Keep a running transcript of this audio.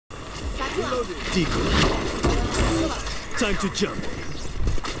Decoy. Time to jump.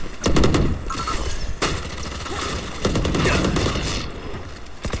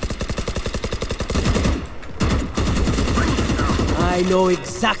 I know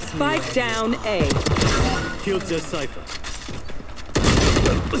exactly. Spike down A. Killed the cipher.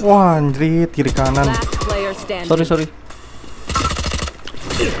 Wah, anjrit, kiri kanan. Last player standing. Sorry.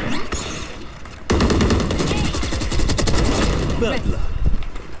 Bad luck.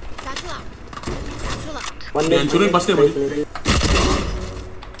 Dihancurin pasti apa?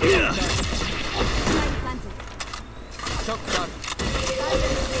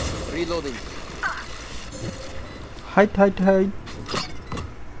 Reloading. Hide.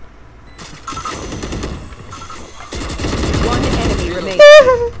 One enemy remaining.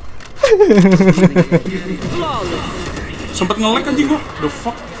 Flawless. Sempet nge-lag anjing gua. The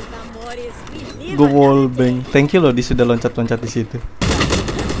fuck? Gue wallbang. Thank you loh, dia sudah loncat-loncat di situ.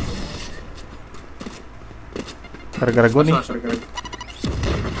 Gara-gara gue nih.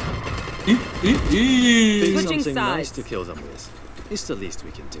 Switching Something nice sides. to kill them with. It's the least we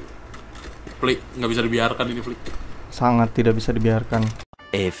can do. Flick, nggak bisa dibiarkan ini Flick. Sangat tidak bisa dibiarkan.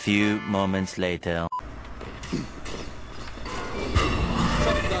 A few moments later.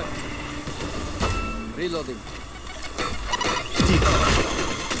 Reloading.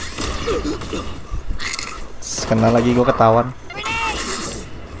 Kena lagi gue ketahuan.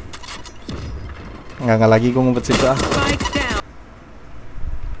 Enggak lagi gue ngumpet situ ah. Spike down.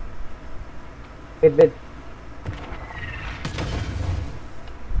 Bed.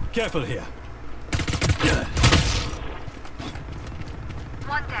 Careful here.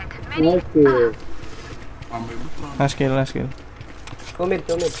 Nice kill. Nice kill. Two mid.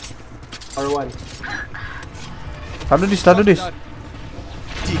 R1. Taruh dis.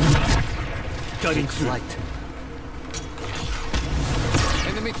 Cutting through.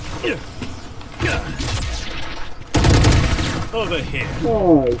 Enemy. Over here.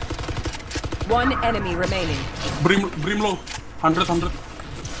 One enemy remaining. Brim low. 100.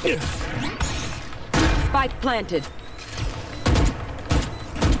 Spike planted.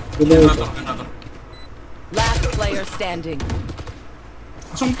 Generator. Last player standing.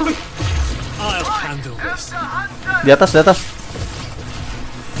 Langsung Flick. I'll handle this. Di atas.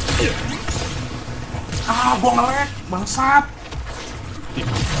 Ah, gua nge-lag. Bangsat.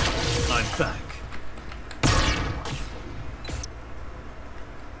 I'm back.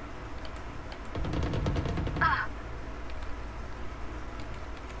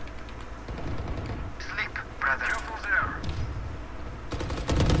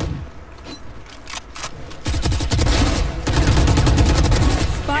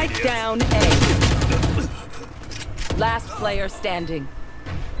 Spike down A. Last player standing.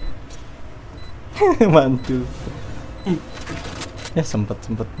 Mantul. Ya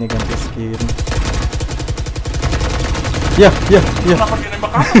sempet-sempetnya ganti skin. Ya. Kenapa dia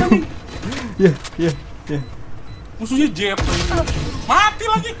nembak apa tadi? Ya. Musuhnya Jeff. Mati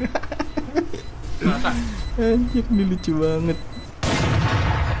lagi. Anjir, ini lucu banget.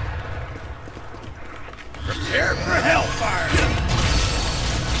 Prepare for hellfire.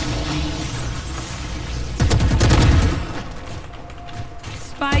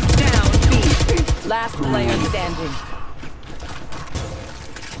 Spike down B. Last player standing.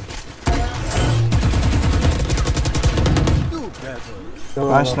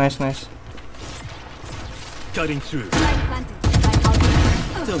 Nice. Cutting through.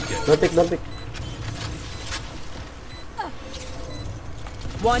 Don't get Don't pick.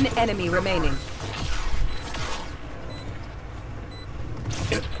 One enemy remaining.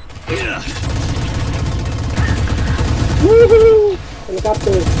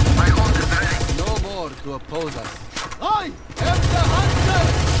 Helicopter. No more to oppose us. I am the hunter.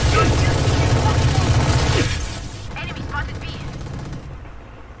 Enemy spotted B.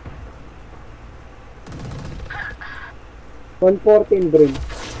 $114 brim.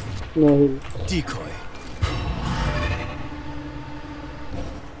 No heal. decoy.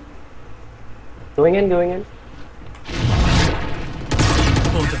 Going in.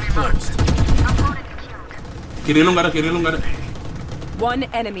 Portal closed. Kiri lu nggak ada. One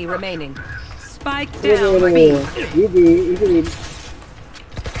enemy remaining. Spike down B. Easy.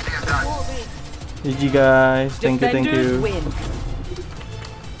 GG guys, thank Defenders you. win.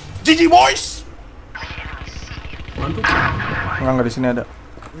 GG boys. Enggak di sini ada.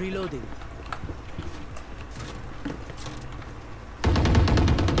 Reloading.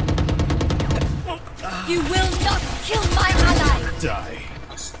 You will not kill my ally. Die.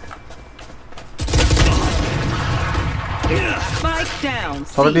 Spike down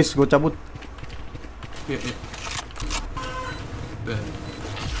C. Sorry dis, gue cabut. Iya.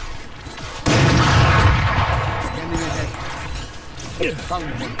 Iflas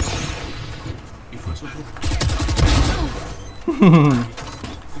lah, bro.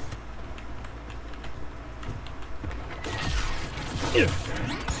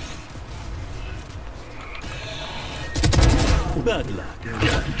 Bad luck.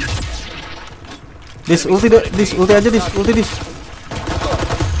 Ulti aja, ulti.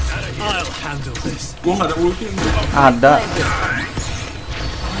 I'll handle this. Gua nggak ada ulti. Ada.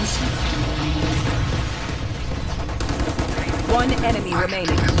 One enemy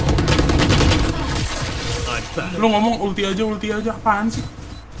remaining. I'm back. Lu ngomong ulti aja, apaan sih?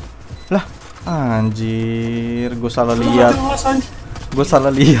 Lah, anjir, gue salah Lu nggak lihat. jelas, anjing. Gue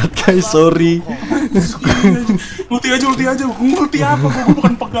salah lihat, guys, sorry. Ulti aja. Ulti apa? Gua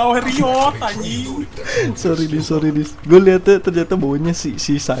bukan pegawai Riot, anjing. sorry dis. Gue lihatnya ternyata baunya si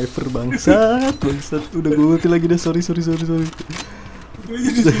Cypher bangsat. Udah gue ulti lagi deh, sorry. Ulti aja,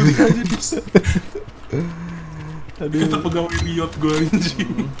 dis. Aduh. Kita pegawai Riot gua,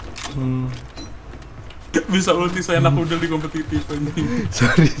 anjing. Bisa ulti saya enak udah di kompetitif, anjing.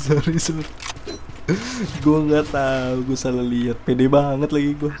 Sorry. Gue nggak tahu, gue salah lihat. Pede banget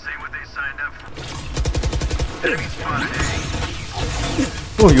lagi gue.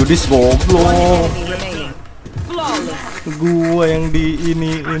 Oh, Yudis goblok. One enemy remaining. Flawless. Gua yang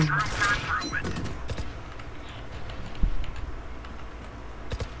diiniin.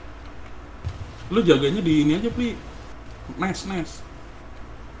 Lu jaganya di ini aja, Pli. Nes.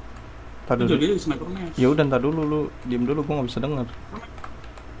 Tadi Lu jaganya di sniper nes. ya udah, ntar dulu lu diem dulu, gua nggak bisa denger.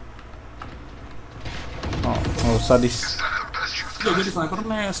 Oh, nggak usah dis. Jaga di sniper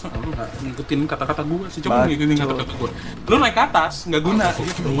nes. Lu nggak ngikutin kata-kata gua sih, coba Bacot. ngikutin kata-kata gua. Lu naik ke atas, nggak guna.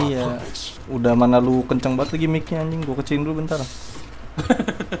 Iya. Udah mana lu kenceng banget lagi mic-nya, anjing. Gua kecilin dulu bentar.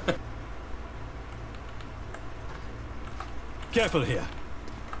 Careful here.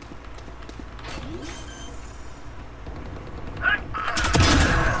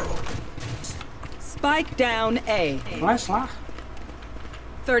 Spike down A. Flash lah.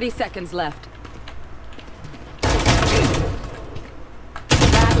 30 seconds left.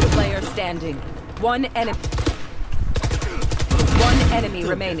 Last player standing. One enemy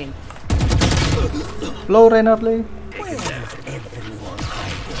remaining. Low Reinhardt play.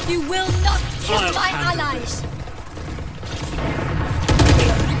 You will not kill my allies.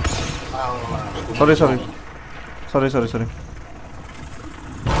 Sorry.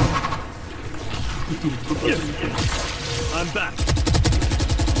 I'm back.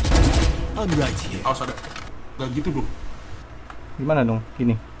 I'm right here. Awas ada. Gak gitu dong. Gimana dong?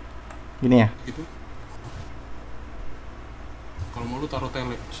 Gini ya. Gitu. Kalau mau lu taruh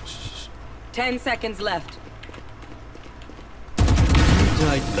tele. 10 seconds left.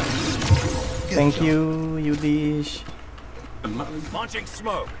 Died back. Thank you, Yudish. Kena lagi. Launching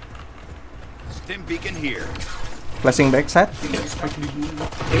smoke. Stim beacon here. Flashing backside. Spike di gua.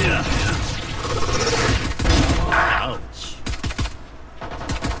 Ouch.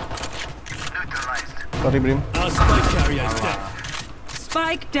 Sorry, Brim. Our spike carrier is dead.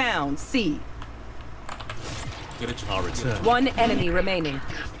 Spike down C. Garage. I'll return. One enemy remaining.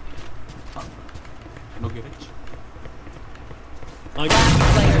 No garage. I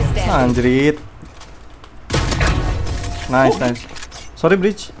Player standing. Anjrit. Nice. Sorry,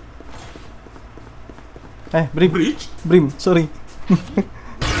 Bridge. Brim, sorry.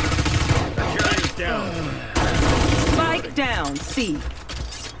 Spike down C.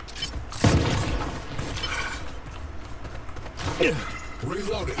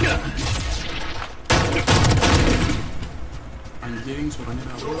 Anjing, suaranya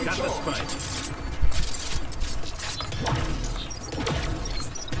double. got the spike.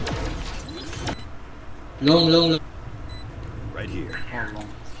 Long. Right here. Oh, long.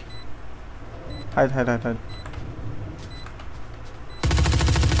 Hide.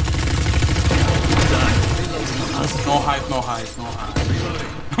 No hide.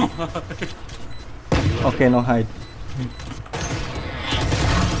 Oke, no hide.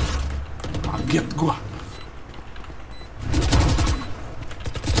 Kaget gua.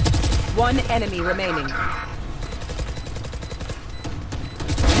 One enemy remaining.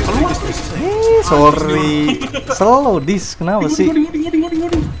 Sorry. Slow dis, kenapa sih?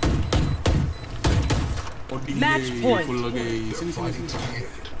 Oding. Match point. Full guys. Sini.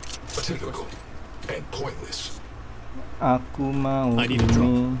 Aku mau I need a drop.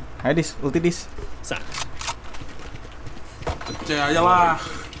 ini. Ayo dis, ulti dis. Sack. Percaya aja lah.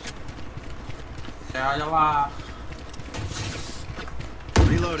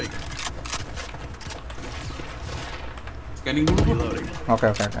 Reloading. Scanning dulu gua. Reloading. Oke.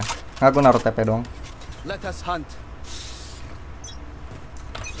 Aku naruh TP dong. Let us hunt.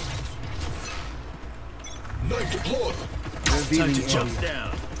 Revealing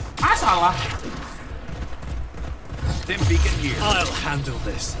area. Ah, salah. Stim beacon here. I'll handle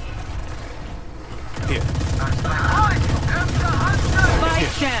this.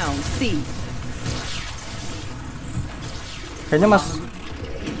 Spike down, C. Kayaknya Mas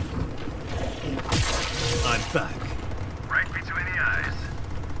I'm back. Right between the eyes.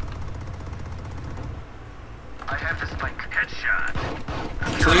 I have this like headshot.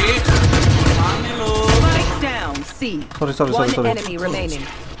 Klik. Mana lu? Spike down, C. Sorry. One enemy remaining.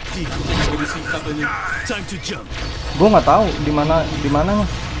 Gak disikat aja. Time to jump. gue nggak tahu di mananya.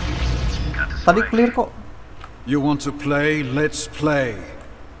 Tadi clear kok. You want to play? Let's play.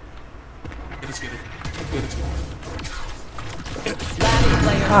 Garis. Last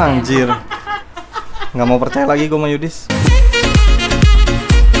player standing. Anjir. Nggak mau percaya lagi gue sama Yudis.